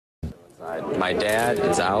My dad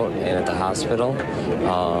is out and at the hospital,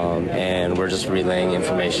 and we're just relaying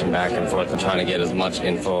information back and forth and trying to get as much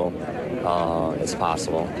info as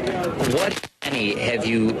possible. What, if any, have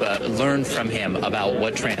you learned from him about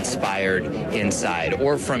what transpired inside,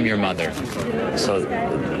 or from your mother? So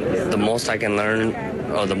the most I can learn,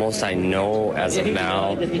 or the most I know as of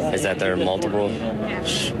now, is that there are multiple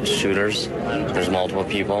shooters. There's multiple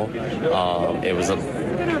people. It was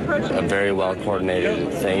a very well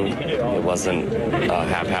coordinated thing. It wasn't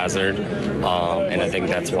haphazard, and I think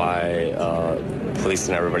that's why police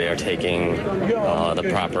and everybody are taking the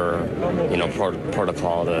proper,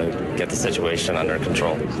 protocol to get the situation under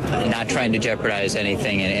control. Not trying to jeopardize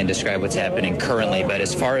anything and describe what's happening currently, but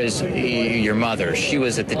as far as your mother, she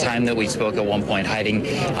was at the time that we spoke at one point hiding.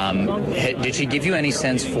 Did she give you any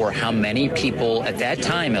sense for how many people at that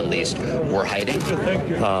time, at least, were hiding?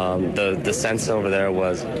 The sense over there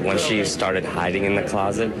was when she started hiding in the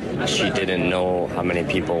closet, she didn't know how many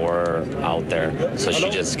people were out there, so she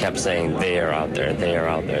just kept saying, "They are out there. They are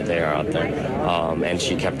out there, they are out there," and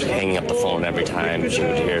she kept hanging up the phone every time she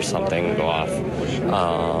would hear something go off.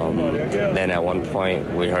 Then at one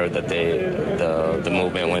point we heard that the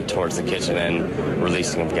movement went towards the kitchen and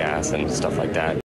releasing of gas and stuff like that.